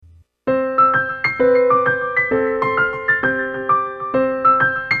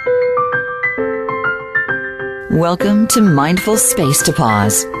Welcome to Mindful Space to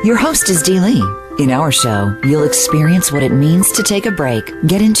Pause. Your host is Dee Lee. In our show, you'll experience what it means to take a break,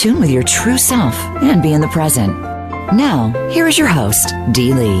 get in tune with your true self, and be in the present. Now, here is your host,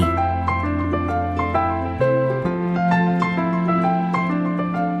 Dee Lee.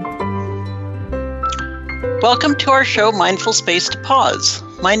 Welcome to our show, Mindful Space to Pause.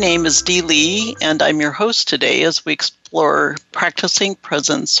 My name is Dee Lee, and I'm your host today as we explore practicing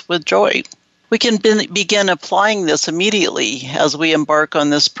presence with joy. We can begin applying this immediately as we embark on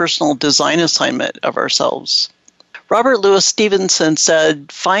this personal design assignment of ourselves. Robert Louis Stevenson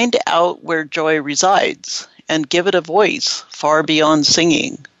said, "Find out where joy resides and give it a voice far beyond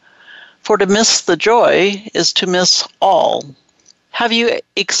singing. For to miss the joy is to miss all." Have you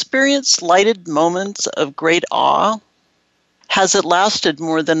experienced lighted moments of great awe? Has it lasted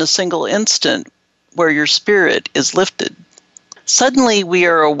more than a single instant where your spirit is lifted? Suddenly we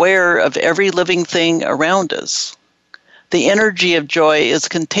are aware of every living thing around us. The energy of joy is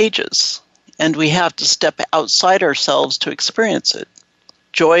contagious, and we have to step outside ourselves to experience it.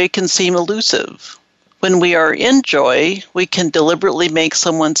 Joy can seem elusive. When we are in joy, we can deliberately make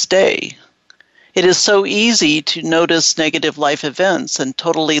someone's day. It is so easy to notice negative life events and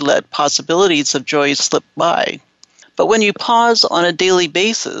totally let possibilities of joy slip by. But when you pause on a daily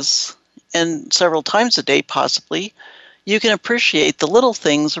basis, and several times a day possibly, you can appreciate the little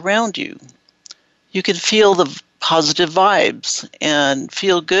things around you. You can feel the positive vibes and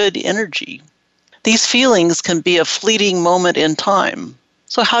feel good energy. These feelings can be a fleeting moment in time.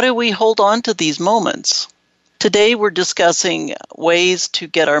 So how do we hold on to these moments? Today we're discussing ways to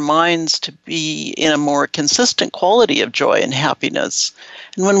get our minds to be in a more consistent quality of joy and happiness.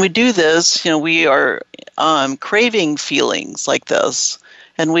 And when we do this, we are craving feelings like this,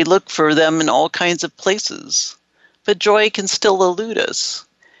 and we look for them in all kinds of places. But joy can still elude us.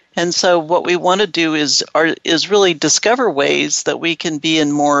 And so what we want to do is really discover ways that we can be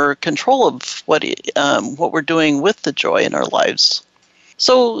in more control of what we're doing with the joy in our lives.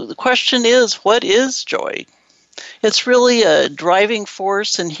 So the question is, what is joy? It's really a driving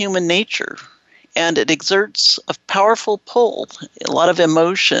force in human nature, and it exerts a powerful pull, a lot of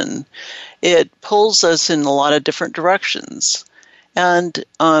emotion. It pulls us in a lot of different directions. And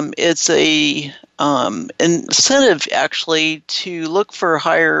it's a incentive, actually, to look for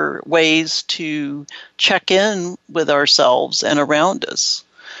higher ways to check in with ourselves and around us.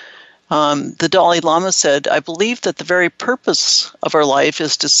 The Dalai Lama said, "I believe that the very purpose of our life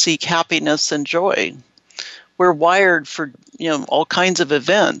is to seek happiness and joy." We're wired for all kinds of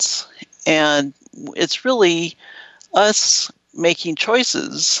events, and it's really us making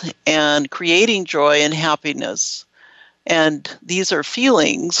choices and creating joy and happiness. And these are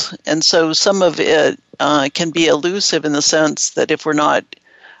feelings, and so some of it can be elusive in the sense that if we're not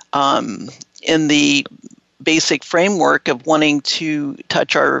in the basic framework of wanting to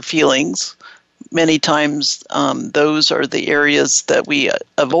touch our feelings, many times those are the areas that we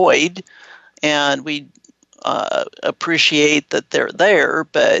avoid, and we appreciate that they're there,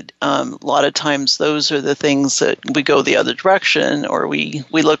 but a lot of times those are the things that we go the other direction, or we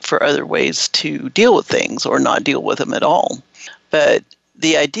look for other ways to deal with things or not deal with them at all. But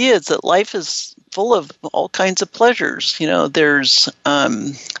the idea is that life is full of all kinds of pleasures. There's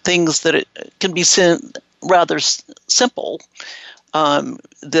things that it can be rather simple.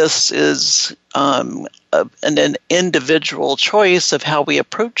 This is an individual choice of how we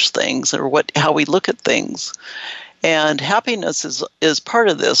approach things or how we look at things. And happiness is part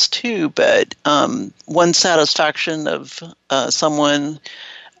of this too, but one satisfaction of someone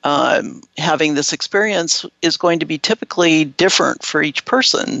having this experience is going to be typically different for each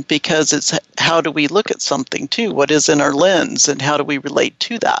person, because it's how do we look at something too, what is in our lens, and how do we relate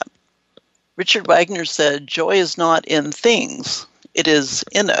to that. Richard Wagner said, "Joy is not in things, it is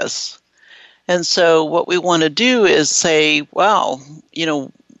in us." And so what we want to do is say, wow,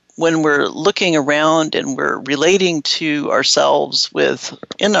 when we're looking around and we're relating to ourselves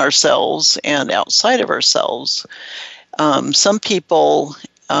within ourselves and outside of ourselves, some people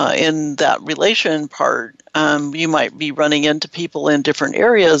in that relation part, you might be running into people in different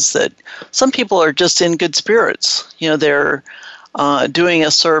areas that some people are just in good spirits. They're doing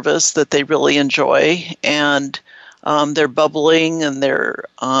a service that they really enjoy, and they're bubbling and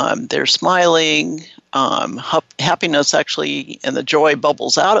they're smiling. Happiness actually, and the joy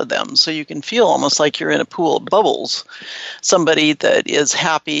bubbles out of them. So you can feel almost like you're in a pool of bubbles. Somebody that is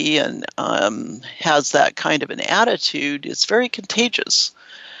happy and has that kind of an attitude is very contagious.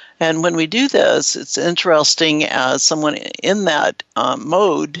 And when we do this, it's interesting as someone in that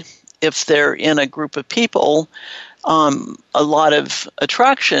mode if they're in a group of people, a lot of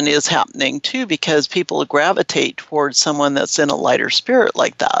attraction is happening too, because people gravitate towards someone that's in a lighter spirit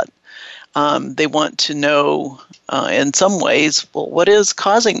like that. They want to know, in some ways, well, what is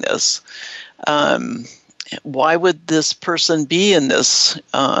causing this? Why would this person be in this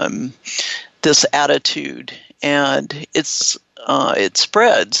this attitude? And it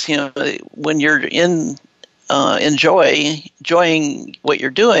spreads. When you're enjoying what you're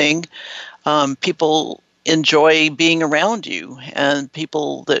doing, people enjoy being around you, and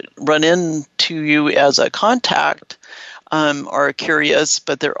people that run into you as a contact are curious,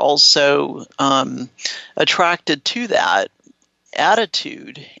 but they're also attracted to that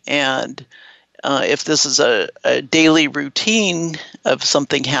attitude. And if this is a daily routine of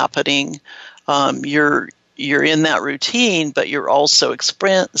something happening, you're in that routine, but you're also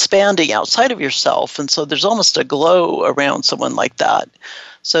expanding outside of yourself. And so there's almost a glow around someone like that.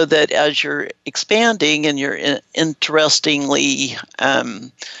 So that as you're expanding and you're interestingly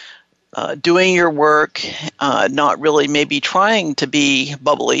doing your work, not really maybe trying to be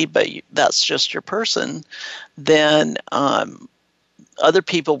bubbly, but that's just your person, then other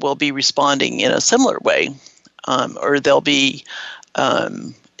people will be responding in a similar way, or they'll be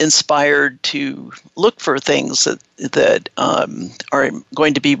inspired to look for things that are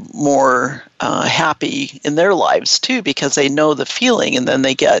going to be more happy in their lives too, because they know the feeling, and then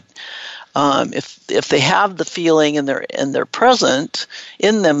they get if they have the feeling and they're present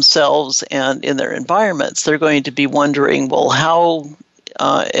in themselves and in their environments, they're going to be wondering, well, how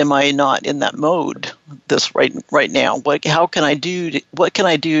am I not in that mode this right now? What can I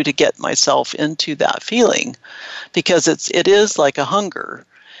do to get myself into that feeling? Because it is like a hunger.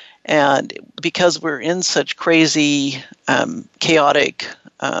 And because we're in such crazy, chaotic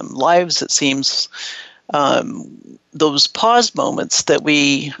lives, it seems, those pause moments that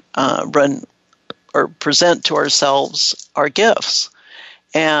we run or present to ourselves are gifts.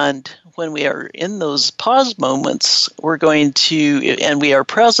 And when we are in those pause moments, and we are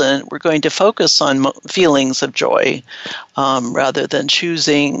present, we're going to focus on feelings of joy rather than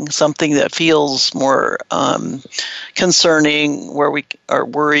choosing something that feels more concerning, where we are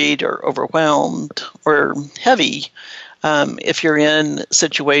worried or overwhelmed or heavy. If you're in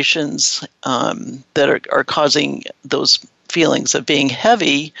situations that are causing those feelings of being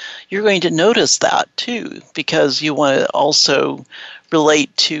heavy, you're going to notice that too, because you want to also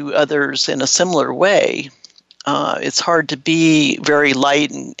relate to others in a similar way. It's hard to be very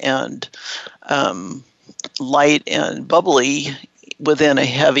light and bubbly within a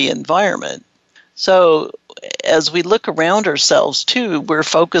heavy environment. So as we look around ourselves too, we're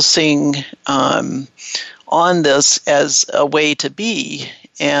focusing on this as a way to be.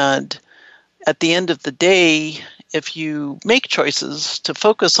 And at the end of the day, if you make choices to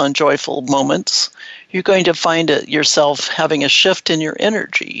focus on joyful moments, you're going to find yourself having a shift in your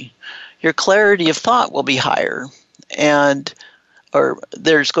energy. Your clarity of thought will be higher, or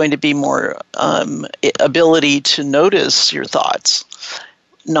there's going to be more ability to notice your thoughts.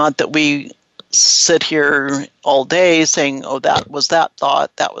 Not that we sit here all day saying, oh, that was that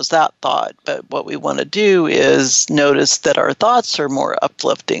thought, but what we want to do is notice that our thoughts are more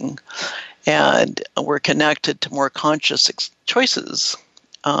uplifting, and we're connected to more conscious choices,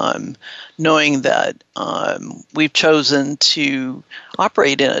 knowing that we've chosen to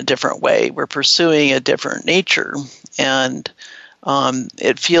operate in a different way. We're pursuing a different nature, and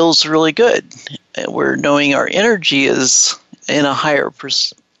it feels really good. We're knowing our energy is in a higher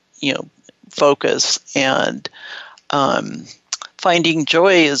focus, and finding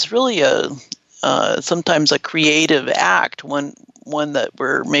joy is really sometimes a creative act, one that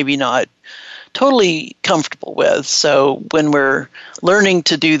we're maybe not totally comfortable with. So when we're learning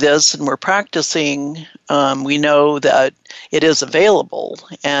to do this and we're practicing, we know that it is available,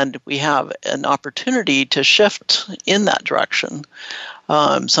 and we have an opportunity to shift in that direction.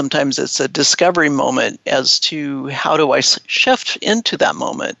 Sometimes it's a discovery moment as to how do I shift into that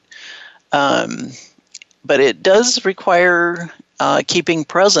moment. But it does require keeping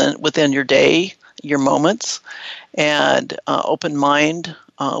present within your day, your moments, and open mind,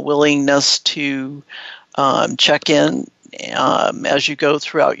 willingness to check in as you go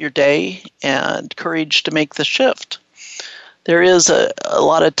throughout your day, and courage to make the shift. There is a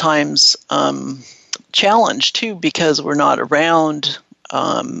lot of times challenge too, because we're not around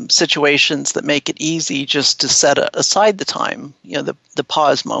situations that make it easy just to set aside the time, the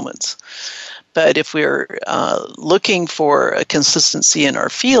pause moments. But if we're looking for a consistency in our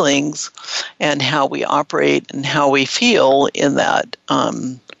feelings and how we operate and how we feel in that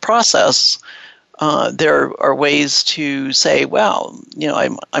process, there are ways to say, well,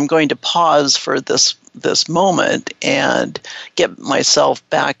 I'm going to pause for this moment and get myself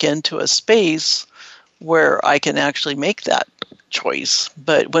back into a space where I can actually make that choice.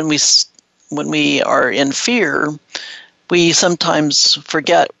 But when we are in fear, we sometimes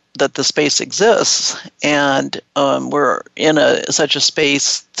forget that the space exists, and we're in such a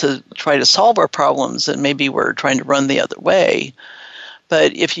space to try to solve our problems, and maybe we're trying to run the other way.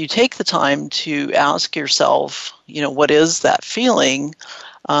 But if you take the time to ask yourself, what is that feeling?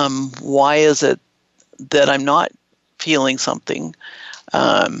 Why is it that I'm not feeling something?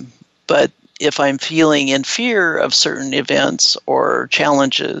 But if I'm feeling in fear of certain events or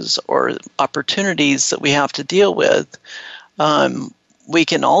challenges or opportunities that we have to deal with, we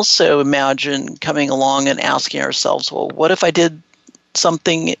can also imagine coming along and asking ourselves, well, what if I did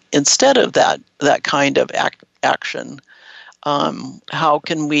something instead of that kind of action? How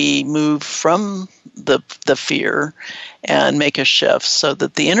can we move from the fear and make a shift so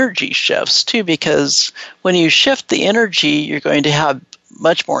that the energy shifts too? Because when you shift the energy, you're going to have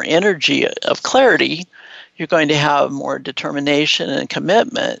much more energy of clarity. You're going to have more determination and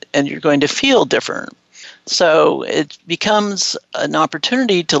commitment, and you're going to feel different. So it becomes an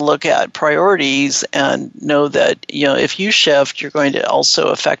opportunity to look at priorities and know that, if you shift, you're going to also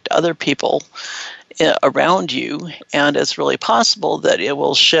affect other people around you, and it's really possible that it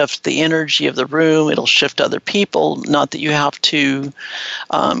will shift the energy of the room. It'll shift other people. Not that you have to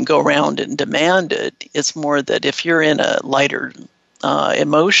go around and demand it. It's more that if you're in a lighter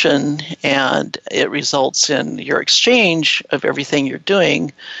emotion and it results in your exchange of everything you're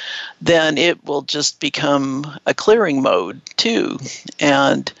doing, then it will just become a clearing mode too,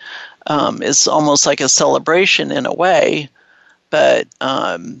 and it's almost like a celebration in a way. But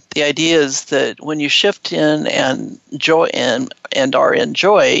the idea is that when you shift in and joy and are in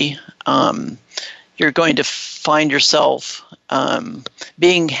joy, you're going to find yourself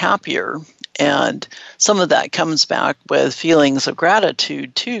being happier. And some of that comes back with feelings of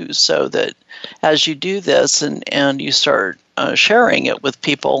gratitude too, so that as you do this and you start sharing it with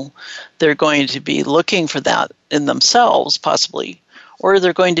people, they're going to be looking for that in themselves possibly, or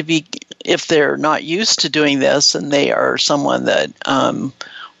they're going to be, if they're not used to doing this and they are someone that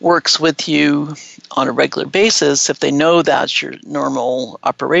works with you on a regular basis, if they know that's your normal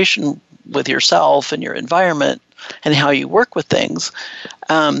operation with yourself and your environment and how you work with things,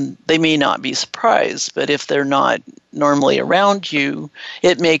 they may not be surprised. But if they're not normally around you,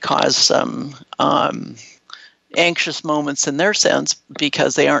 it may cause some anxious moments in their sense,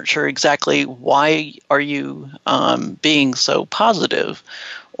 because they aren't sure exactly why are you being so positive,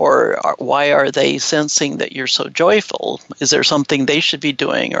 or why are they sensing that you're so joyful? Is there something they should be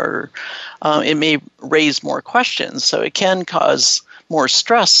doing? Or it may raise more questions. So it can cause more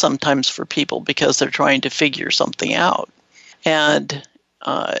stress sometimes for people because they're trying to figure something out. And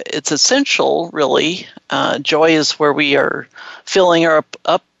it's essential, really. Joy is where we are filling our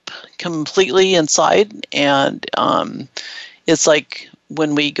up completely inside, and it's like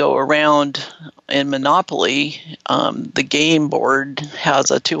when we go around in Monopoly, the game board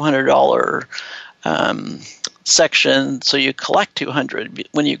has a $200 section, so you collect 200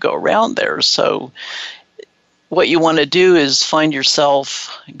 when you go around there. So what you want to do is find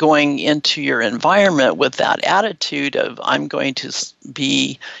yourself going into your environment with that attitude of, I'm going to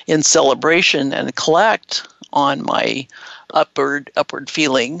be in celebration and collect on my upward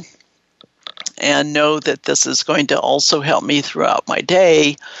feeling, and know that this is going to also help me throughout my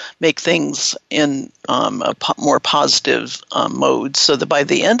day, make things in a more positive mode, so that by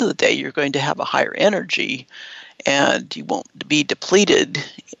the end of the day, you're going to have a higher energy and you won't be depleted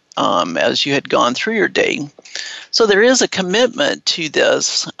as you had gone through your day. So there is a commitment to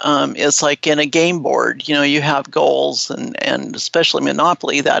this. It's like in a game board, you have goals, and especially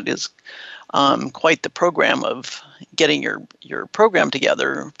Monopoly, that is quite the program of getting your program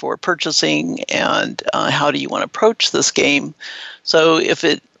together for purchasing and how do you want to approach this game. So if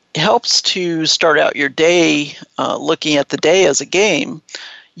it helps to start out your day looking at the day as a game,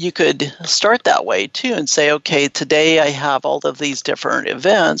 you could start that way too and say, okay, today I have all of these different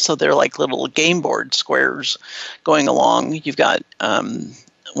events. So they're like little game board squares going along. You've got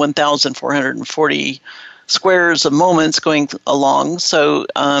 1,440 squares of moments going along. So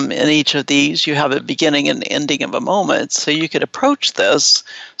in each of these, you have a beginning and ending of a moment. So you could approach this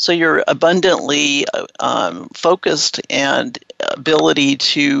so you're abundantly focused and ability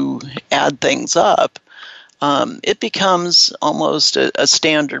to add things up it becomes almost a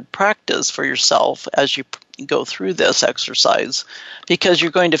standard practice for yourself as you go through this exercise, because you're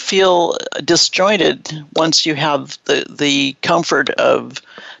going to feel disjointed once you have the comfort of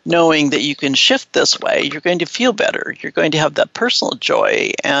knowing that you can shift this way. You're going to feel better. You're going to have that personal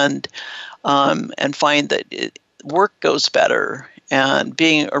joy and find that work goes better, and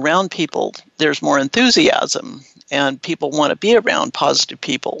being around people, there's more enthusiasm, and people want to be around positive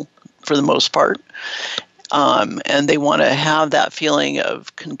people for the most part. And they want to have that feeling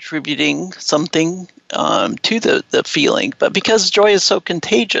of contributing something to the feeling. But because joy is so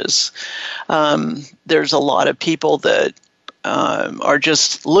contagious, there's a lot of people that are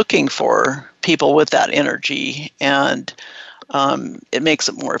just looking for people with that energy. And it makes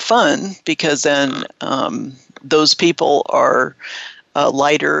it more fun, because then those people are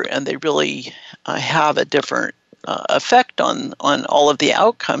lighter, and they really have a different effect on all of the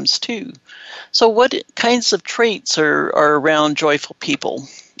outcomes too. So what kinds of traits are around joyful people?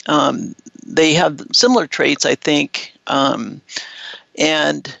 They have similar traits, I think, and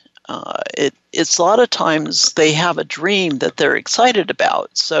it's a lot of times they have a dream that they're excited about.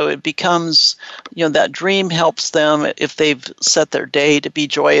 So it becomes, that dream helps them, if they've set their day to be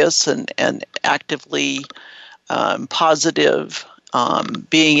joyous and actively positive,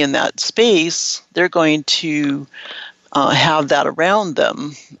 being in that space, they're going to have that around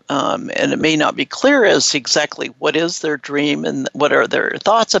them, and it may not be clear as exactly what is their dream and what are their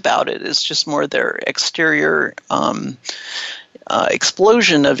thoughts about it. It's just more their exterior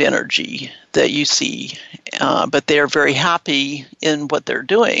explosion of energy that you see, but they're very happy in what they're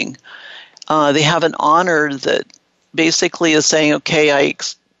doing. They have an honor that basically is saying, okay,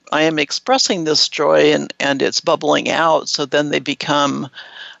 I am expressing this joy, and it's bubbling out, so then they become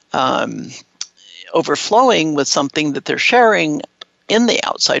overflowing with something that they're sharing in the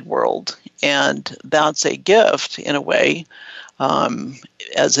outside world. And that's a gift in a way,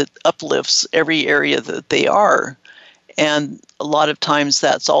 as it uplifts every area that they are. And a lot of times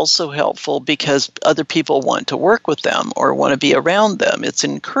that's also helpful because other people want to work with them or want to be around them. It's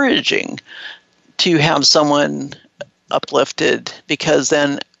encouraging to have someone uplifted, because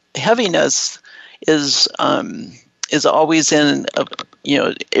then heaviness is always in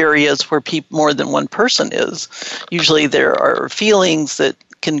areas where more than one person is. Usually there are feelings that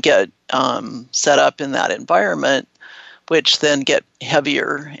can get set up in that environment, which then get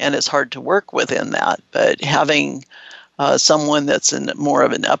heavier, and it's hard to work within that. But having someone that's in more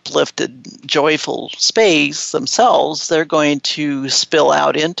of an uplifted, joyful space themselves, they're going to spill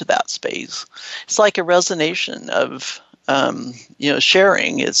out into that space. It's like a resonation of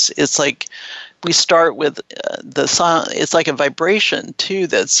sharing. It's like we start with the sound. It's like a vibration too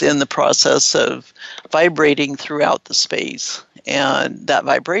that's in the process of vibrating throughout the space, and that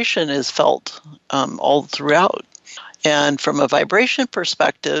vibration is felt all throughout. And from a vibration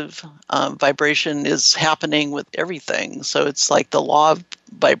perspective, vibration is happening with everything. So it's like the law of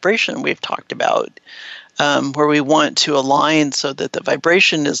vibration we've talked about, where we want to align so that the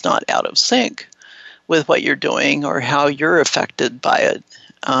vibration is not out of sync with what you're doing or how you're affected by it.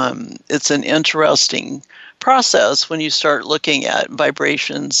 It's an interesting process when you start looking at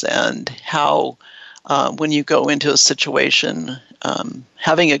vibrations and how when you go into a situation,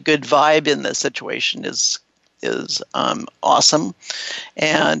 having a good vibe in the situation is awesome.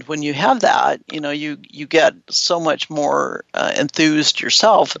 And when you have that, you get so much more enthused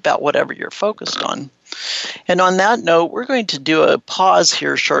yourself about whatever you're focused on. And on that note, we're going to do a pause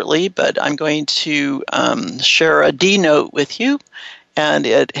here shortly, but I'm going to share a D note with you, and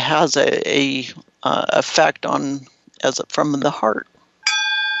it has a effect on from the heart.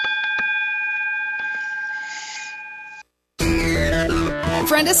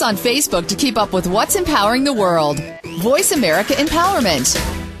 Friend us on Facebook to keep up with what's empowering the world. Voice America Empowerment.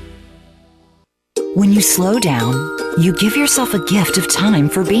 When you slow down, you give yourself a gift of time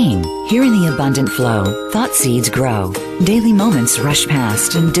for being. Here in the abundant flow, thought seeds grow. Daily moments rush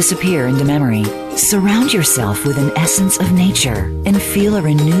past and disappear into memory. Surround yourself with an essence of nature and feel a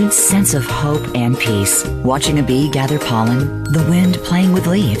renewed sense of hope and peace. Watching a bee gather pollen, the wind playing with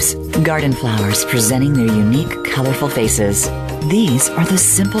leaves, garden flowers presenting their unique, colorful faces. These are the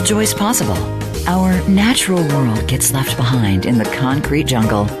simple joys possible. Our natural world gets left behind in the concrete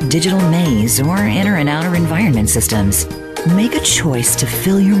jungle, digital maze, or inner and outer environment systems. Make a choice to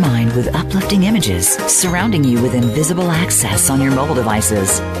fill your mind with uplifting images, surrounding you with invisible access on your mobile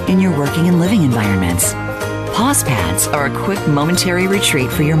devices, in your working and living environments. Pause pads are a quick momentary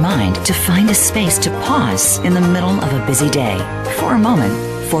retreat for your mind to find a space to pause in the middle of a busy day, for a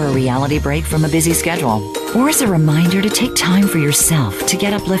moment, for a reality break from a busy schedule, or as a reminder to take time for yourself to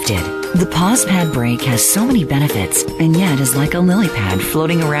get uplifted. The Pause Pad break has so many benefits and yet is like a lily pad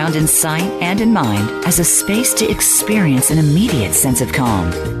floating around in sight and in mind as a space to experience an immediate sense of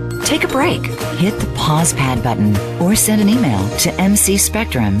calm. Take a break. Hit the Pause Pad button or send an email to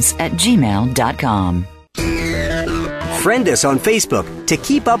mcspectrums@gmail.com. Friend us on Facebook to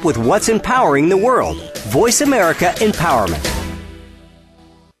keep up with what's empowering the world. Voice America Empowerment.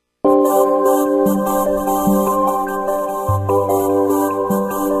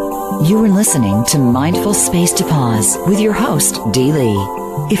 You are listening to Mindful Space to Pause with your host, Dee Lee.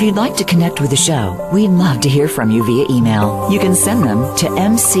 If you'd like to connect with the show, we'd love to hear from you via email. You can send them to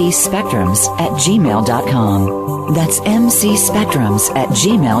mcspectrums@gmail.com. That's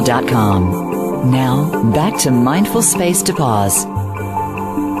mcspectrums@gmail.com. Now, back to Mindful Space to Pause.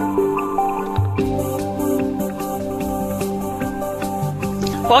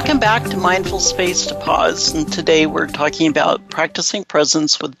 Welcome back to Mindful Space to Pause, and today we're talking about practicing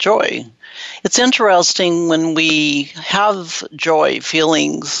presence with joy. It's interesting when we have joy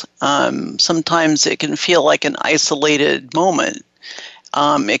feelings, sometimes it can feel like an isolated moment.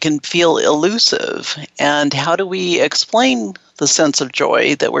 It can feel elusive. And how do we explain the sense of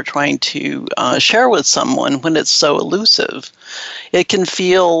joy that we're trying to share with someone when it's so elusive? It can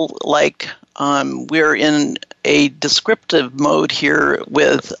feel like we're in a descriptive mode here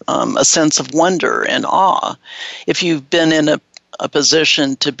with a sense of wonder and awe. If you've been in a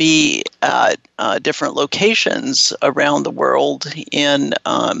position to be at different locations around the world and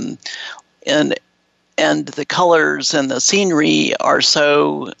the colors and the scenery are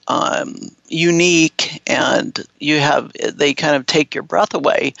so unique and they kind of take your breath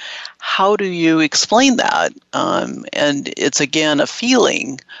away, how do you explain that? And it's again a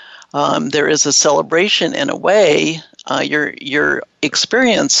feeling. There is a celebration in a way. You're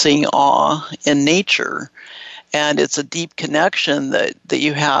experiencing awe in nature, and it's a deep connection that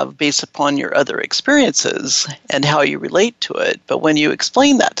you have based upon your other experiences and how you relate to it. But when you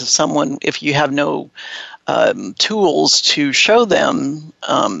explain that to someone, if you have no tools to show them,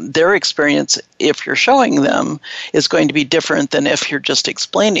 their experience, if you're showing them, is going to be different than if you're just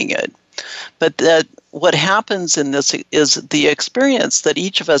explaining it. But what happens in this is the experience that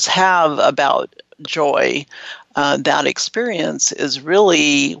each of us have about joy. That experience is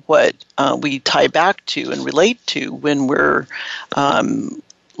really what we tie back to and relate to when we're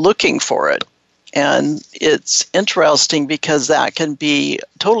looking for it. And it's interesting because that can be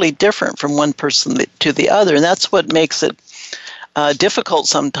totally different from one person to the other. And that's what makes it difficult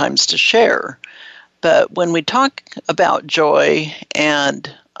sometimes to share. But when we talk about joy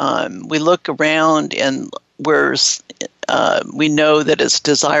and we look around and we know that it's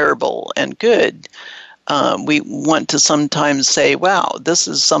desirable and good, we want to sometimes say, wow, this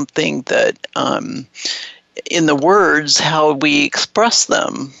is something that in the words, how we express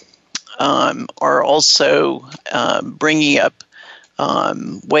them are also bringing up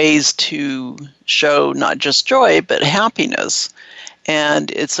ways to show not just joy, but happiness. And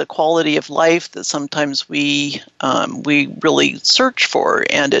it's a quality of life that sometimes we really search for,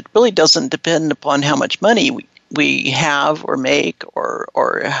 and it really doesn't depend upon how much money we have or make or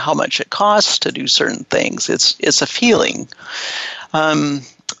how much it costs to do certain things. It's a feeling.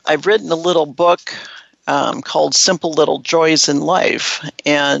 I've written a little book called Simple Little Joys in Life,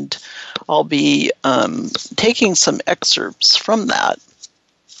 and I'll be taking some excerpts from that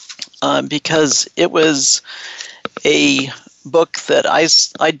because it was a book that I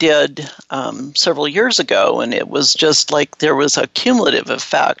did several years ago, and it was just like there was a cumulative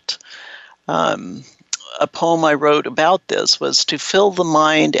effect. A poem I wrote about this was to fill the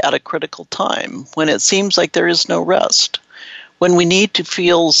mind at a critical time when it seems like there is no rest, when we need to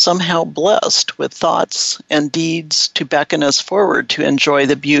feel somehow blessed with thoughts and deeds to beckon us forward to enjoy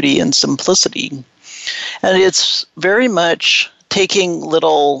the beauty and simplicity. And it's very much taking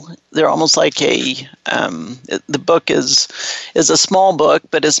they're almost like the book is a small book,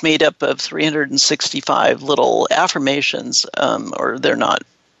 but it's made up of 365 little affirmations, or they're not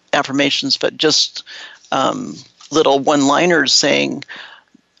affirmations, but just little one-liners saying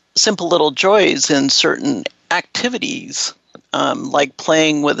simple little joys in certain activities, like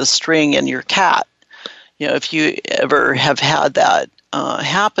playing with a string and your cat. You know, if you ever have had that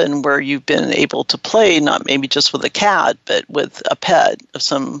happen where you've been able to play, not maybe just with a cat, but with a pet of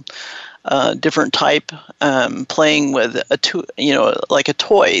some different type, playing with like a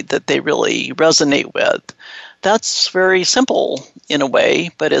toy that they really resonate with. That's very simple in a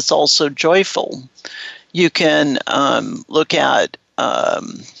way, but it's also joyful. You can look at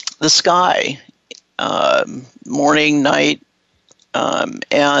the sky, morning, night,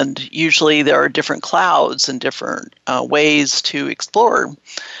 And usually there are different clouds and different ways to explore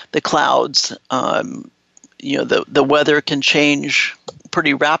the clouds. The weather can change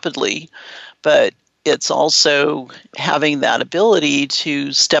pretty rapidly, but it's also having that ability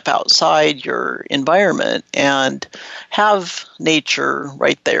to step outside your environment and have nature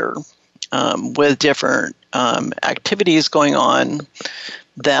right there with different activities going on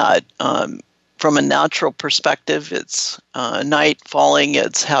that from a natural perspective, it's night falling.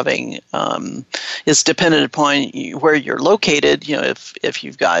 It's having it's dependent upon where you're located. If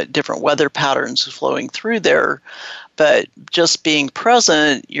you've got different weather patterns flowing through there, but just being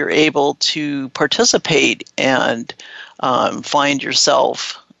present, you're able to participate and find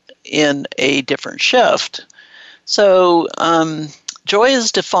yourself in a different shift. So joy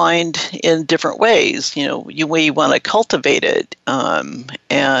is defined in different ways. We want to cultivate it,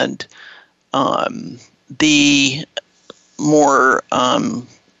 and the more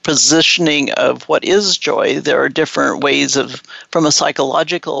positioning of what is joy, there are different ways from a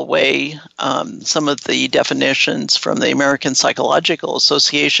psychological way. Some of the definitions from the American Psychological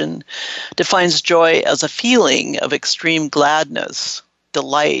Association defines joy as a feeling of extreme gladness,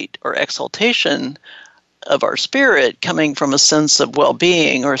 delight, or exaltation of our spirit coming from a sense of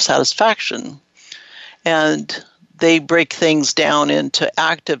well-being or satisfaction. And they break things down into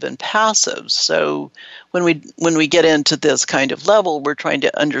active and passive. So when we get into this kind of level, we're trying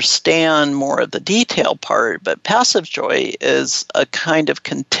to understand more of the detail part. But passive joy is a kind of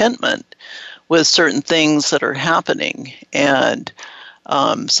contentment with certain things that are happening. And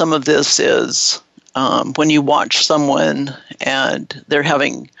some of this is when you watch someone and they're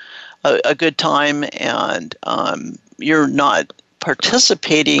having a good time, and you're not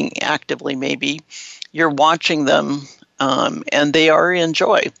participating actively maybe. You're watching them, and they are in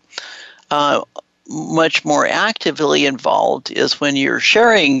joy. Much more actively involved is when you're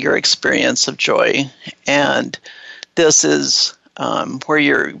sharing your experience of joy, and this is where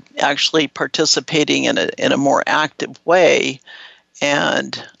you're actually participating in a more active way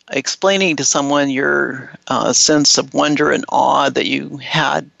and explaining to someone your sense of wonder and awe that you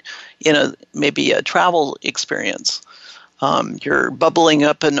had in maybe a travel experience. You're bubbling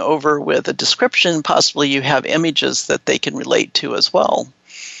up and over with a description. Possibly you have images that they can relate to as well.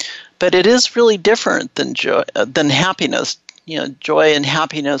 But it is really different than joy, than happiness. Joy and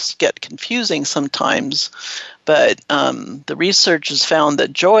happiness get confusing sometimes. But the research has found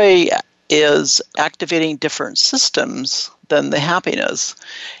that joy is activating different systems than the happiness.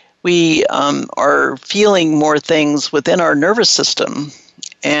 We are feeling more things within our nervous system,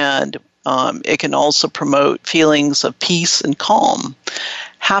 and it can also promote feelings of peace and calm.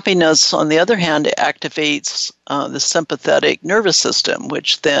 Happiness, on the other hand, activates the sympathetic nervous system,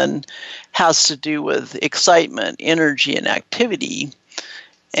 which then has to do with excitement, energy, and activity.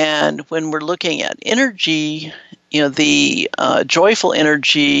 And when we're looking at energy, the joyful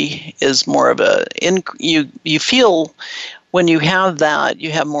energy is more of you feel when you have that,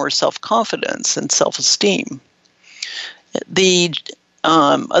 you have more self-confidence and self-esteem. The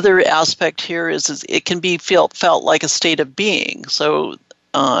other aspect here is it can be felt like a state of being. So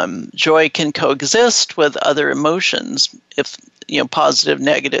joy can coexist with other emotions, if positive,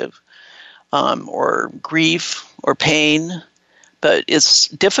 negative, or grief or pain. But it's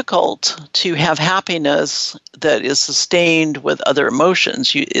difficult to have happiness that is sustained with other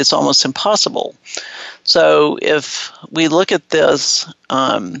emotions. It's almost impossible. So if we look at this,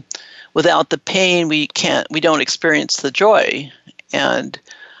 without the pain, we don't experience the joy. And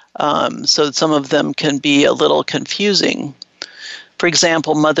so some of them can be a little confusing. For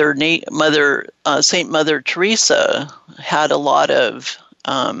example, Saint Mother Teresa had a lot of,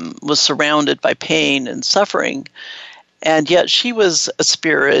 was surrounded by pain and suffering, and yet she was a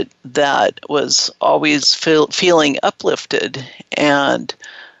spirit that was always feeling uplifted. And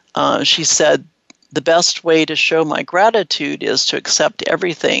she said, the best way to show my gratitude is to accept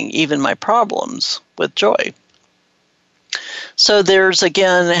everything, even my problems, with joy. So there's,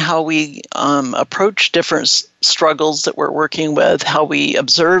 again, how we approach different struggles that we're working with, how we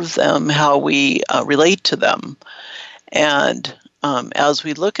observe them, how we relate to them. And as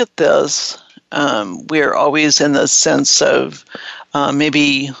we look at this, we're always in the sense of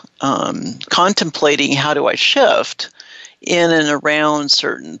maybe contemplating, how do I shift in and around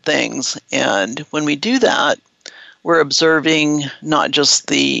certain things? And when we do that, we're observing not just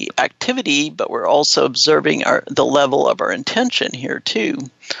the activity, but we're also observing the level of our intention here too.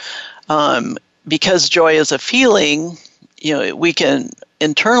 Because joy is a feeling, we can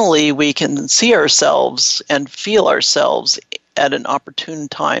internally see ourselves and feel ourselves at an opportune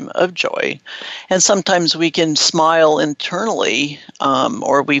time of joy. And sometimes we can smile internally,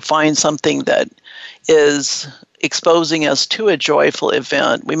 or we find something that is exposing us to a joyful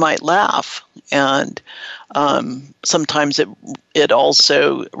event. We might laugh, and sometimes it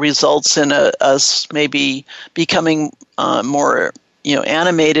also results in us maybe becoming more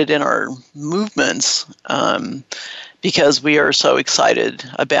animated in our movements, because we are so excited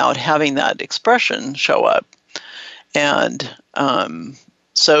about having that expression show up. And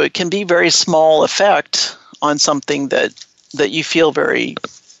so it can be very small effect on something that you feel very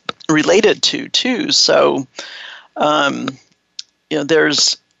related to too. So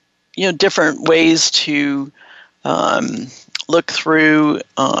there's different ways to look through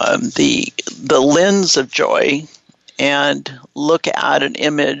the lens of joy and look at an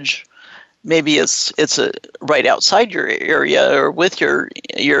image. Maybe it's right outside your area, or with your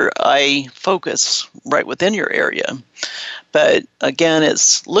eye focus right within your area. But again,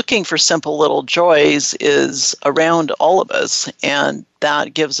 it's looking for simple little joys is around all of us, and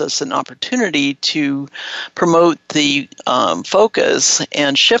that gives us an opportunity to promote the focus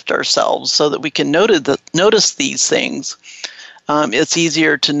and shift ourselves so that we can notice these things. It's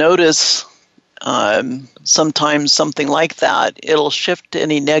easier to notice sometimes something like that. It'll shift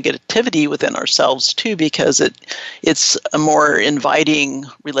any negativity within ourselves too, because it's a more inviting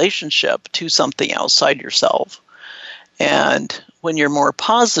relationship to something outside yourself. And when you're more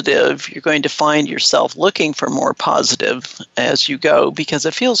positive, you're going to find yourself looking for more positive as you go, because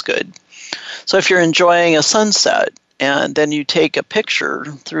it feels good. So if you're enjoying a sunset and then you take a picture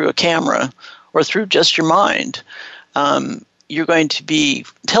through a camera or through just your mind, you're going to be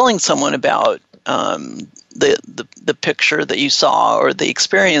telling someone about the picture that you saw or the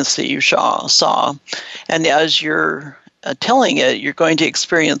experience that you saw. And as you're telling it, you're going to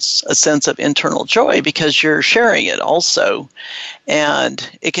experience a sense of internal joy because you're sharing it also. And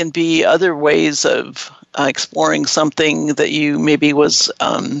it can be other ways of exploring something that you maybe was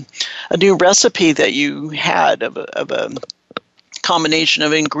a new recipe that you had of a combination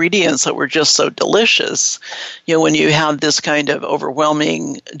of ingredients that were just so delicious. When you have this kind of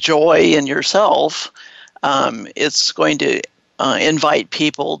overwhelming joy in yourself, it's going to invite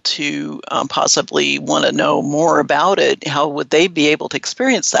people to possibly want to know more about it. How would they be able to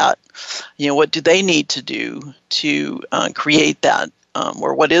experience that? What do they need to do to create that?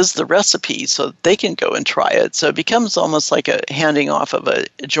 Or what is the recipe so that they can go and try it? So it becomes almost like a handing off of a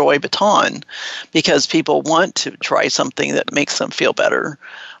joy baton, because people want to try something that makes them feel better,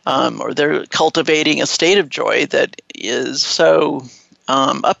 or they're cultivating a state of joy that is so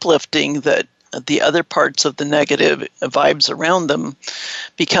uplifting that the other parts of the negative vibes around them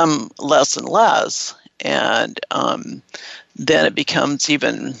become less and less. And then it becomes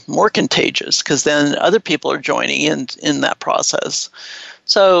even more contagious, because then other people are joining in that process.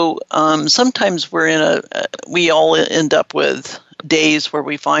 So sometimes we all end up with days where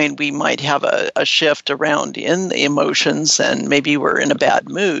we find we might have a shift around in the emotions, and maybe we're in a bad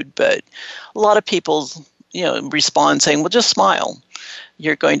mood. But a lot of people, respond saying, well, just smile.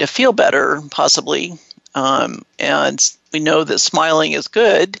 You're going to feel better, possibly. And we know that smiling is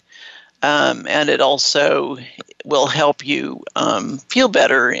good. And it also will help you feel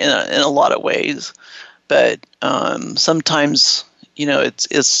better in a lot of ways. But sometimes,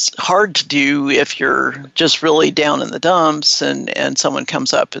 it's hard to do if you're just really down in the dumps and someone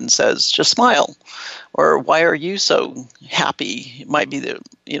comes up and says, just smile. Or why are you so happy? It might be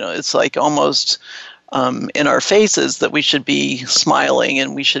it's like almost in our faces that we should be smiling,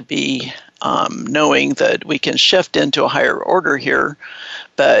 and we should be knowing that we can shift into a higher order here.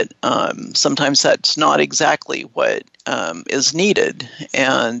 But sometimes that's not exactly what is needed,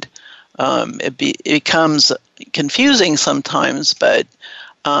 and it becomes confusing sometimes. But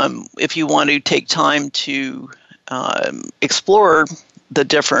if you want to take time to explore the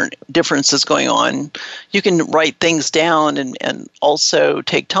differences going on, you can write things down and also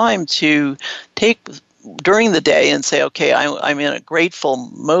take time to take during the day and say, okay, I'm in a grateful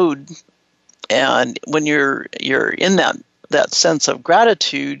mode. And when you're in that sense of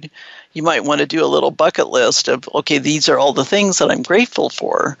gratitude, you might want to do a little bucket list of, okay, these are all the things that I'm grateful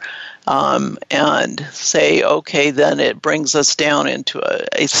for. And say, okay, then it brings us down into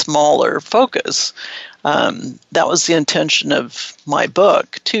a smaller focus. That was the intention of my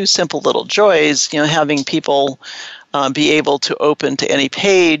book, Two Simple Little Joys, having people be able to open to any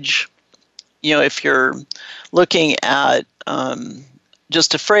page. If you're looking at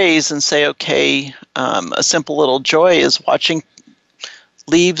just a phrase and say, okay, a simple little joy is watching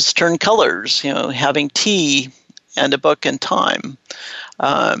leaves turn colors, having tea and a book and time.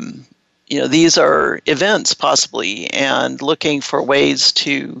 these are events possibly, and looking for ways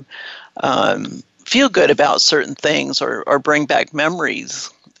to feel good about certain things or bring back memories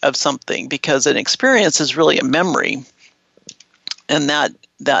of something, because an experience is really a memory. And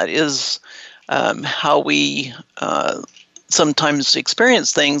that is how we sometimes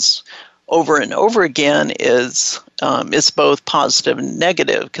experience things over and over again. Is it's both positive and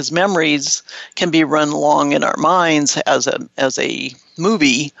negative, because memories can be run along in our minds as a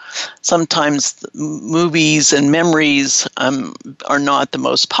movie. Sometimes movies and memories are not the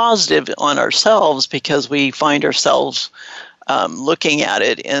most positive on ourselves, because we find ourselves looking at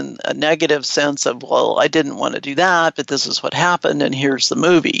it in a negative sense of, well, I didn't want to do that, but this is what happened, and here's the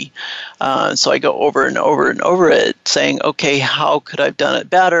movie. So I go over and over and over it, saying, okay, how could I have done it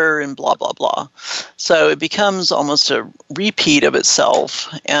better, and blah, blah, blah. So it becomes almost a repeat of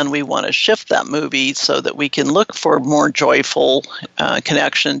itself, and we want to shift that movie so that we can look for more joyful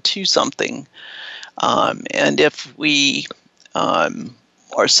connection to something. And if we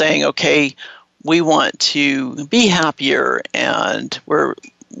are saying, okay, we want to be happier, and we're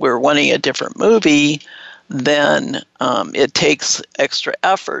wanting a different movie, then it takes extra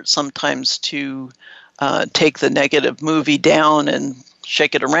effort sometimes to take the negative movie down and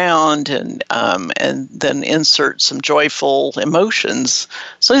shake it around, and then insert some joyful emotions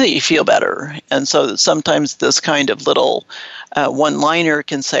so that you feel better. And so sometimes this kind of little one-liner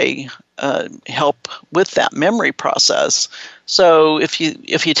can say help with that memory process. So if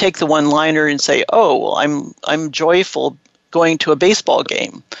you take the one-liner and say, oh, well, I'm joyful going to a baseball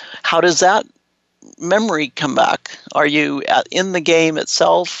game, how does that memory come back? Are you in the game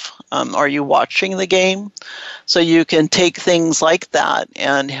itself? Are you watching the game? So you can take things like that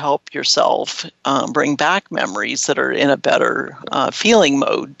and help yourself bring back memories that are in a better feeling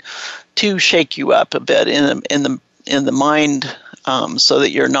mode to shake you up a bit in the mind, so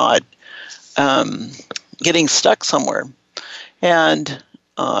that you're not getting stuck somewhere. And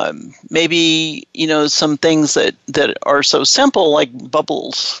maybe, some things that are so simple, like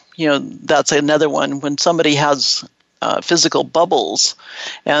bubbles, that's another one. When somebody has physical bubbles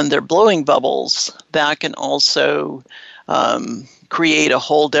and they're blowing bubbles, that can also create a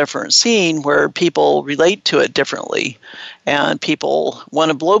whole different scene where people relate to it differently. And people want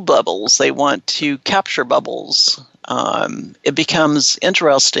to blow bubbles. They want to capture bubbles. It becomes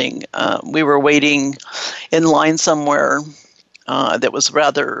interesting. We were waiting in line somewhere that was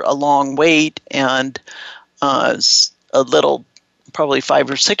rather a long wait, and a little, probably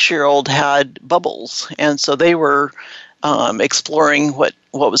 5 or 6 year old had bubbles, and so they were exploring what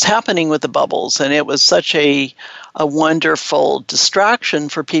was happening with the bubbles, and it was such a wonderful distraction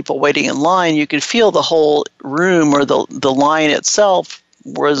for people waiting in line. You could feel the whole room, or the line itself,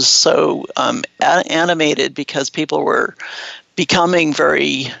 was so animated, because people were becoming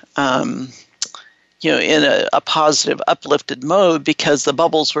very in a positive, uplifted mode, because the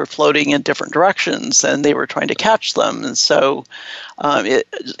bubbles were floating in different directions and they were trying to catch them. And so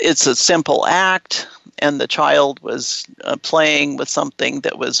it's a simple act, and the child was playing with something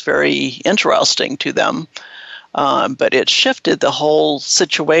that was very interesting to them. But it shifted the whole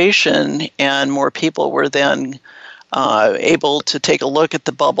situation, and more people were then able to take a look at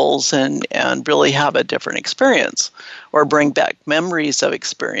the bubbles and really have a different experience, or bring back memories of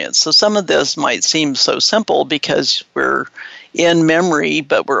experience. So some of this might seem so simple because we're in memory,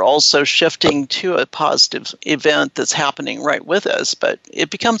 but we're also shifting to a positive event that's happening right with us. But it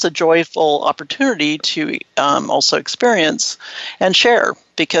becomes a joyful opportunity to also experience and share,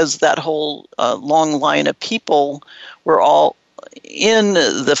 because that whole long line of people were all in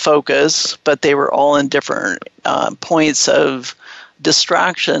the focus, but they were all in different points of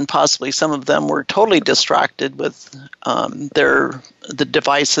distraction. Possibly some of them were totally distracted with the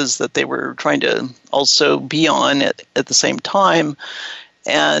devices that they were trying to also be on at the same time.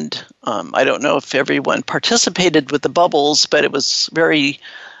 And I don't know if everyone participated with the bubbles, but it was very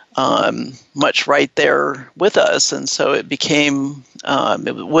much right there with us. And so it became,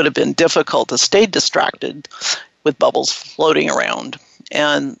 it would have been difficult to stay distracted with bubbles floating around.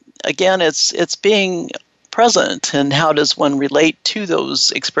 And again, it's being present, and how does one relate to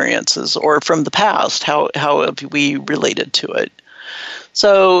those experiences, or from the past, how have we related to it?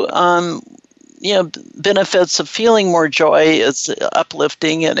 So, benefits of feeling more joy is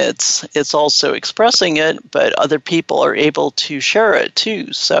uplifting, and it's also expressing it, but other people are able to share it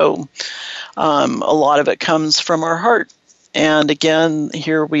too. So a lot of it comes from our heart. And again,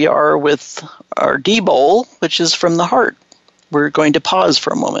 here we are with our D bowl, which is from the heart. We're going to pause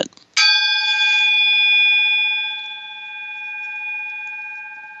for a moment.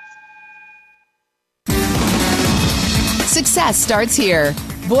 Success starts here.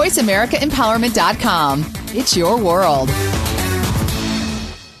 VoiceAmericaEmpowerment.com. It's your world.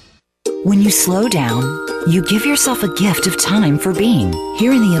 When you slow down, you give yourself a gift of time for being.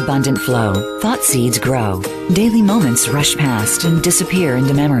 Here in the abundant flow, thought seeds grow. Daily moments rush past and disappear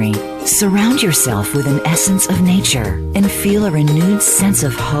into memory. Surround yourself with an essence of nature and feel a renewed sense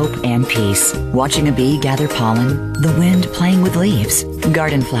of hope and peace. Watching a bee gather pollen, the wind playing with leaves,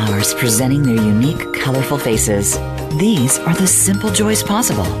 garden flowers presenting their unique, colorful faces. These are the simple joys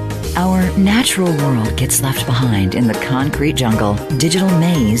possible. Our natural world gets left behind in the concrete jungle, digital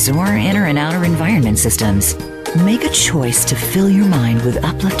maze, or inner and outer environment systems. Make a choice to fill your mind with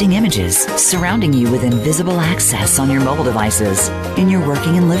uplifting images, surrounding you with invisible access on your mobile devices, in your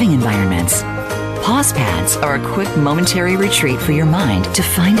working and living environments. Pause pads are a quick momentary retreat for your mind to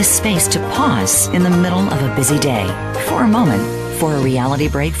find a space to pause in the middle of a busy day, for a moment, for a reality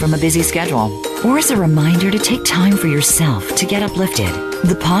break from a busy schedule, or as a reminder to take time for yourself to get uplifted.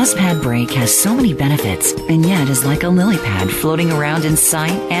 The Pause Pad break has so many benefits, and yet is like a lily pad floating around in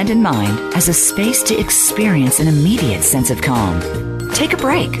sight and in mind as a space to experience an immediate sense of calm. Take a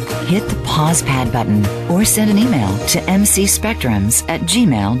break. Hit the Pause Pad button or send an email to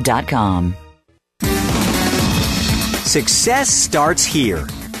mcspectrums@gmail.com. Success starts here.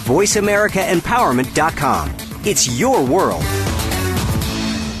 VoiceAmericaEmpowerment.com. It's your world.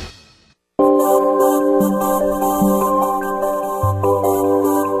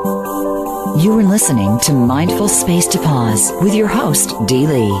 You are listening to Mindful Space to Pause with your host, Dee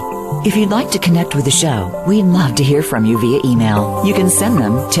Lee. If you'd like to connect with the show, we'd love to hear from you via email. You can send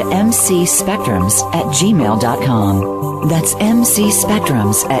them to mcspectrums@gmail.com. That's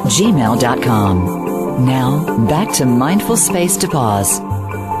mcspectrums@gmail.com. Now, back to Mindful Space to Pause.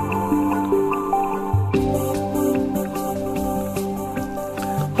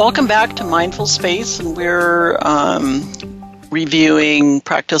 Welcome back to Mindful Space, and we're reviewing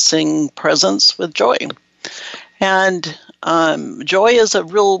Practicing Presence with Joy. And joy is a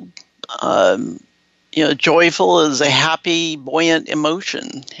real, joyful is a happy, buoyant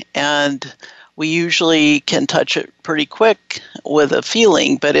emotion. And we usually can touch it pretty quick with a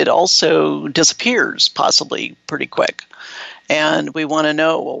feeling, but it also disappears possibly pretty quick. And we want to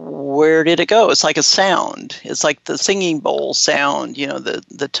know, well, where did it go? It's like a sound. It's like the singing bowl sound. You know,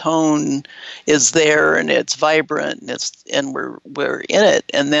 the tone is there and it's vibrant and we're in it,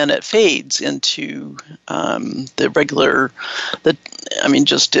 and then it fades into the regular.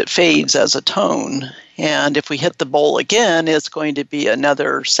 It fades as a tone. And if we hit the bowl again, it's going to be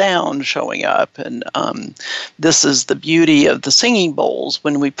another sound showing up. And this is the beauty of the singing bowls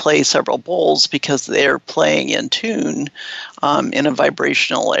when we play several bowls, because they're playing in tune in a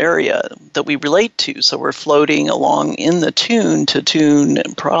vibrational area that we relate to. So we're floating along in the tune to tune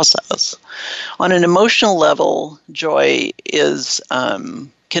and process. On an emotional level, joy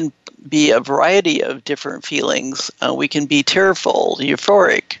can be a variety of different feelings. We can be tearful,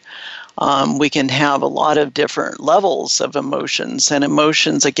 euphoric. We can have a lot of different levels of emotions, and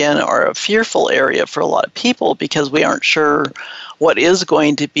emotions, again, are a fearful area for a lot of people because we aren't sure what is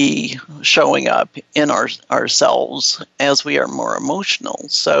going to be showing up in ourselves as we are more emotional.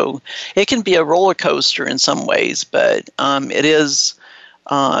 So it can be a roller coaster in some ways, but it is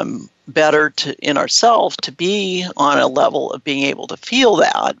better in ourselves to be on a level of being able to feel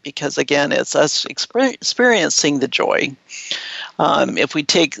that, because, again, it's us experiencing the joy. If we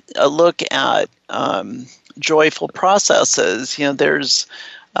take a look at joyful processes, there's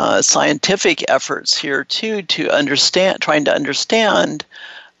scientific efforts here too trying to understand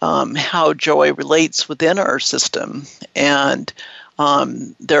how joy relates within our system, and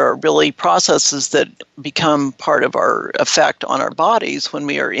there are really processes that become part of our effect on our bodies when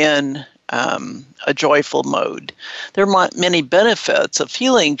we are in a joyful mode. There are many benefits of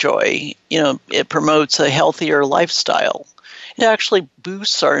feeling joy. It promotes a healthier lifestyle. It actually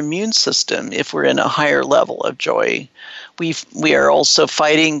boosts our immune system if we're in a higher level of joy. We are also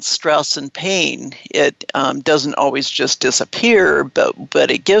fighting stress and pain. It doesn't always just disappear,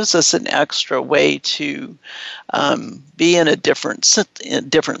 but it gives us an extra way to be in a different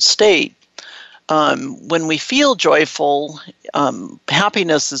state. When we feel joyful,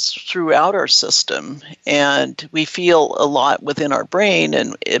 happiness is throughout our system, and we feel a lot within our brain,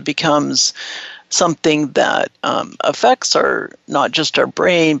 and it becomes something that affects not just our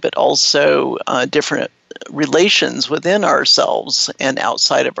brain, but also different relations within ourselves and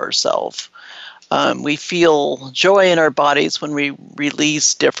outside of ourselves. We feel joy in our bodies when we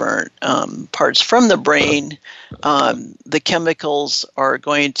release different parts from the brain. The chemicals are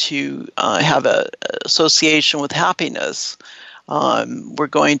going to have an association with happiness. We're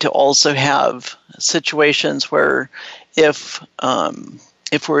going to also have situations where if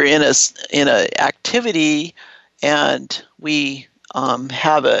if we're in a activity and we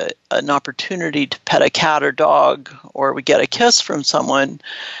have an opportunity to pet a cat or dog, or we get a kiss from someone,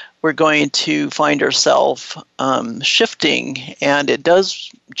 we're going to find ourselves shifting, and it does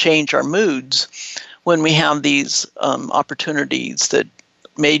change our moods when we have these opportunities that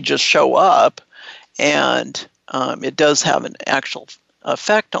may just show up, and it does have an actual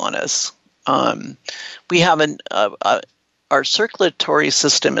effect on us. We have our circulatory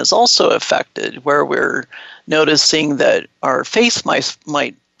system is also affected, where we're noticing that our face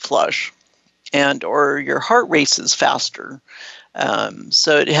might flush, or your heart races faster.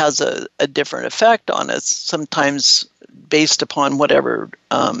 So it has a different effect on us. Sometimes, based upon whatever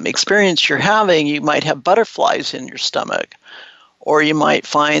experience you're having, you might have butterflies in your stomach, or you might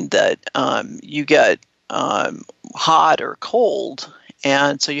find that you get hot or cold,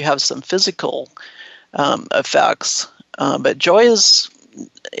 and so you have some physical effects. But joy is,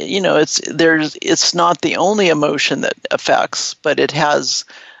 it's not the only emotion that affects, but it has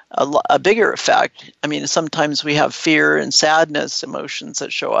a bigger effect. I mean, sometimes we have fear and sadness emotions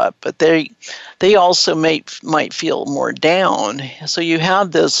that show up, but they also might feel more down. So you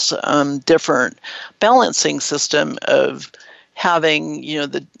have this different balancing system of having,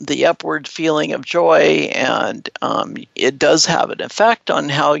 the upward feeling of joy, and it does have an effect on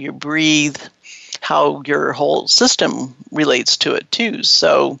how you breathe, how your whole system relates to it too.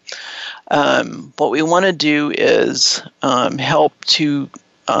 So what we want to do is help to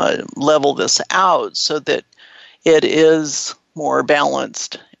level this out so that it is more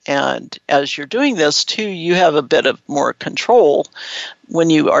balanced. And as you're doing this too, you have a bit of more control when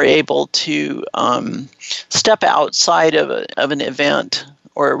you are able to step outside of an event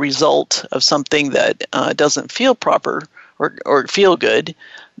or a result of something that doesn't feel proper or feel good,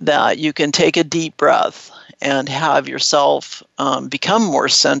 that you can take a deep breath and have yourself become more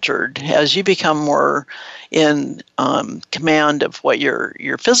centered as you become more in command of what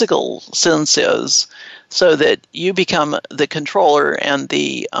your physical sense is, so that you become the controller and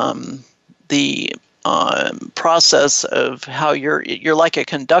the process of how you're like a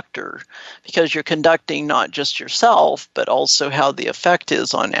conductor, because you're conducting not just yourself, but also how the effect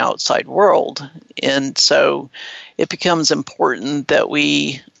is on outside world. And so it becomes important that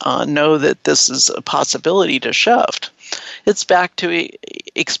we know that this is a possibility to shift. It's back to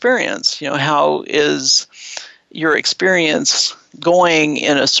experience. How is your experience going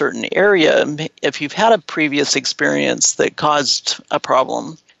in a certain area? If you've had a previous experience that caused a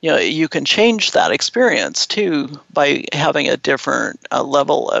problem, you can change that experience too by having a different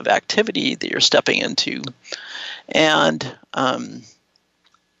level of activity that you're stepping into. And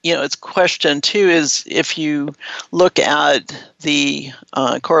its question too is, if you look at the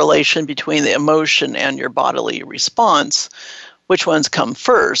correlation between the emotion and your bodily response, which ones come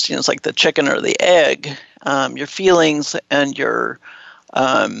first? It's like the chicken or the egg. Your feelings and your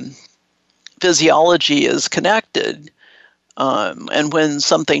physiology is connected. And when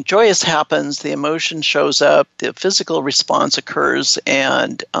something joyous happens, the emotion shows up, the physical response occurs,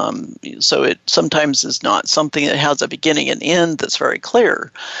 and so it sometimes is not something that has a beginning and end that's very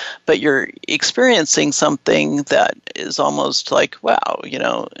clear, but you're experiencing something that is almost like, wow,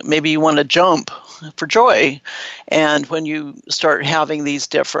 maybe you want to jump for joy. And when you start having these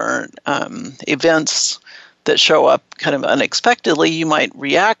different events that show up kind of unexpectedly, you might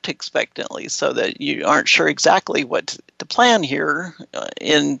react expectantly, so that you aren't sure exactly what to plan here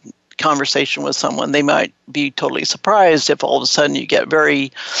in conversation with someone. They might be totally surprised if all of a sudden you get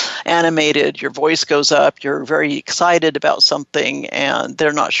very animated, your voice goes up, you're very excited about something, and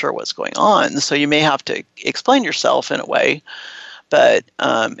they're not sure what's going on. So you may have to explain yourself in a way, but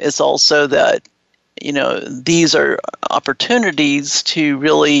it's also that these are opportunities to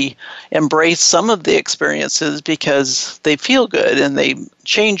really embrace some of the experiences, because they feel good and they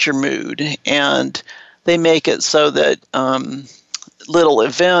change your mood, and they make it so that little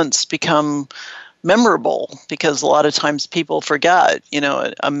events become memorable, because a lot of times people forget,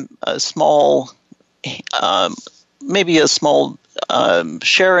 a small, maybe a small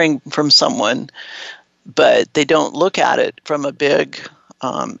sharing from someone, but they don't look at it from a big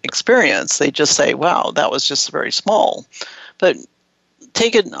experience. They just say, wow, that was just very small. But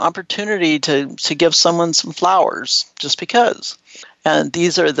take an opportunity to give someone some flowers just because. And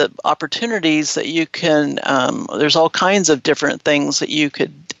these are the opportunities that you can, there's all kinds of different things that you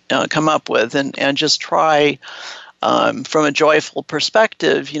could come up with and just try from a joyful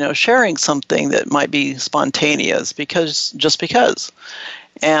perspective, sharing something that might be spontaneous just because.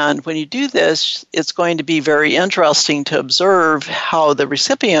 And when you do this, it's going to be very interesting to observe how the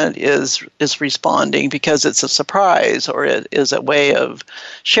recipient is responding, because it's a surprise, or it is a way of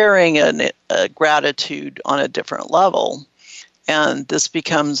sharing a gratitude on a different level. And this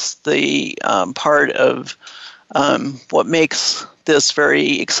becomes the part of what makes this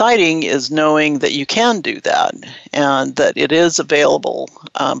very exciting, is knowing that you can do that, and that it is available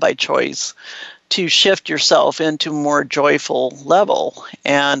by choice to shift yourself into a more joyful level.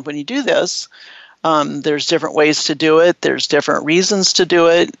 And when you do this, there's different ways to do it. There's different reasons to do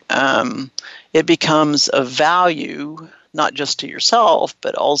it. It becomes of value, not just to yourself,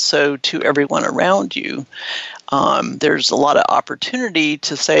 but also to everyone around you. There's a lot of opportunity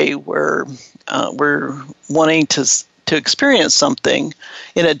to say we're wanting to experience something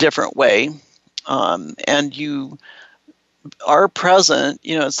in a different way, and you are present.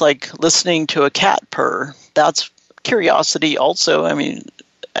 It's like listening to a cat purr. That's curiosity also. I mean,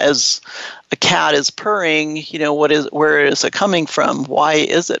 as a cat is purring, where is it coming from? Why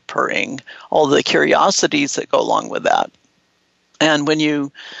is it purring? All the curiosities that go along with that. And when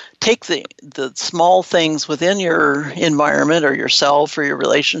you take the small things within your environment or yourself or your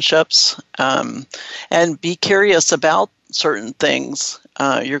relationships, and be curious about certain things,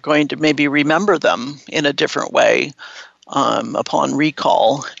 you're going to maybe remember them in a different way upon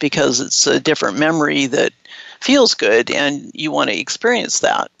recall, because it's a different memory that feels good and you want to experience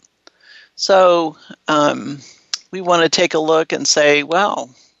that. So we want to take a look and say, wow,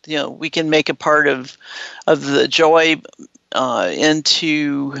 we can make a part of the joy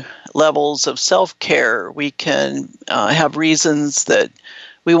into levels of self-care. We can have reasons that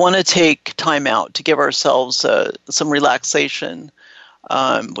we want to take time out to give ourselves some relaxation.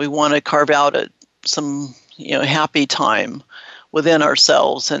 We want to carve out some happy time within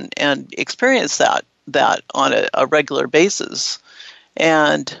ourselves and experience that on a regular basis.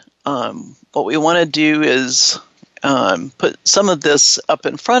 And what we want to do is put some of this up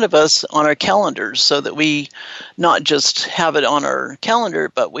in front of us on our calendars, so that we not just have it on our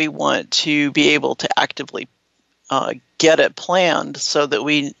calendar, but we want to be able to actively get it planned, so that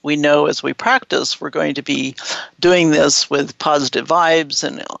we know as we practice, we're going to be doing this with positive vibes,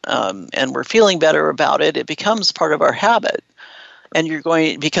 and we're feeling better about it. It becomes part of our habit. And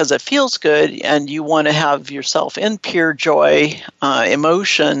because it feels good and you want to have yourself in pure joy,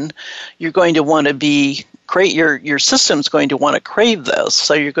 emotion, you're going to want to your system's going to want to crave this.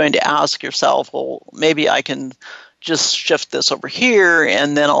 So you're going to ask yourself, well, maybe I can just shift this over here,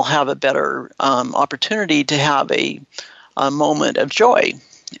 and then I'll have a better opportunity to have a moment of joy.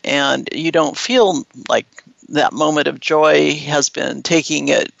 And you don't feel like that moment of joy has been taking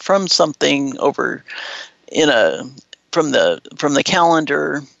it from something over from the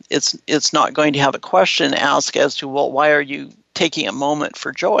calendar. It's not going to have a question asked as to, well, why are you taking a moment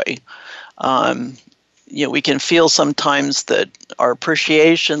for joy? We can feel sometimes that our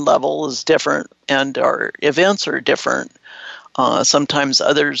appreciation level is different and our events are different. Sometimes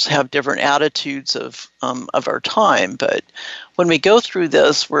others have different attitudes of our time. But when we go through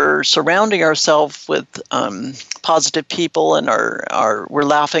this, we're surrounding ourselves with positive people, and we're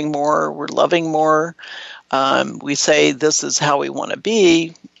laughing more, we're loving more. We say this is how we want to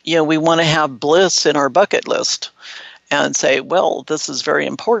be. We want to have bliss in our bucket list, and say, well, this is very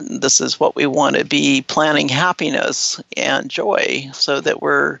important. This is what we want to be planning, happiness and joy, so that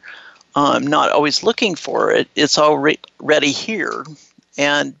we're not always looking for it. It's already here.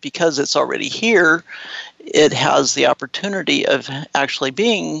 And because it's already here, it has the opportunity of actually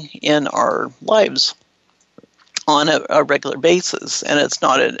being in our lives on a regular basis. And it's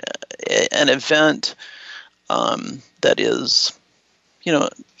not an event that is,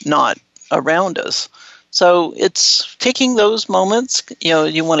 not around us. So it's taking those moments.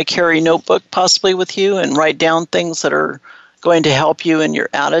 You want to carry a notebook possibly with you and write down things that are going to help you in your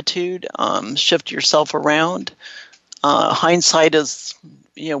attitude, shift yourself around. Hindsight is,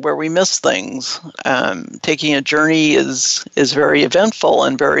 where we miss things. Taking a journey is very eventful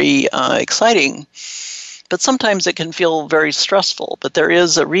and very exciting. But sometimes it can feel very stressful. But there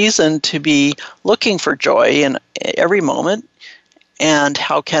is a reason to be looking for joy in every moment. And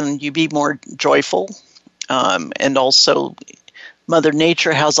how can you be more joyful? And also, Mother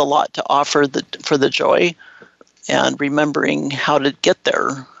Nature has a lot to offer for the joy, and remembering how to get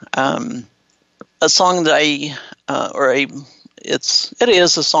there. A song that it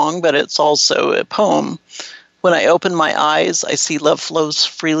is a song, but it's also a poem. When I open my eyes, I see love flows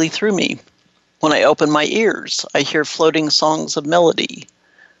freely through me. When I open my ears, I hear floating songs of melody.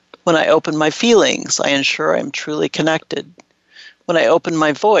 When I open my feelings, I ensure I'm truly connected. When I open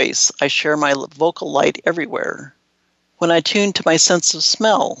my voice, I share my vocal light everywhere. When I tune to my sense of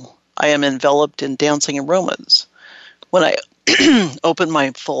smell, I am enveloped in dancing aromas. When I open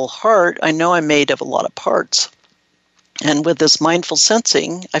my full heart, I know I'm made of a lot of parts. And with this mindful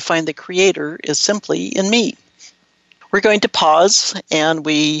sensing, I find the Creator is simply in me. We're going to pause, and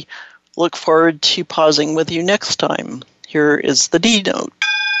we look forward to pausing with you next time. Here is the D note.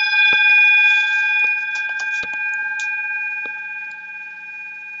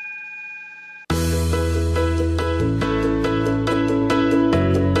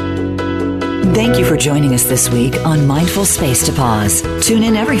 Thank you for joining us this week on Mindful Space to Pause. Tune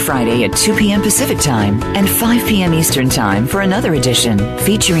in every Friday at 2 p.m. Pacific Time and 5 p.m. Eastern Time for another edition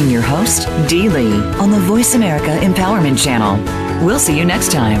featuring your host, Dee Lee, on the Voice America Empowerment Channel. We'll see you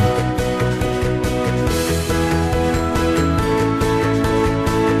next time.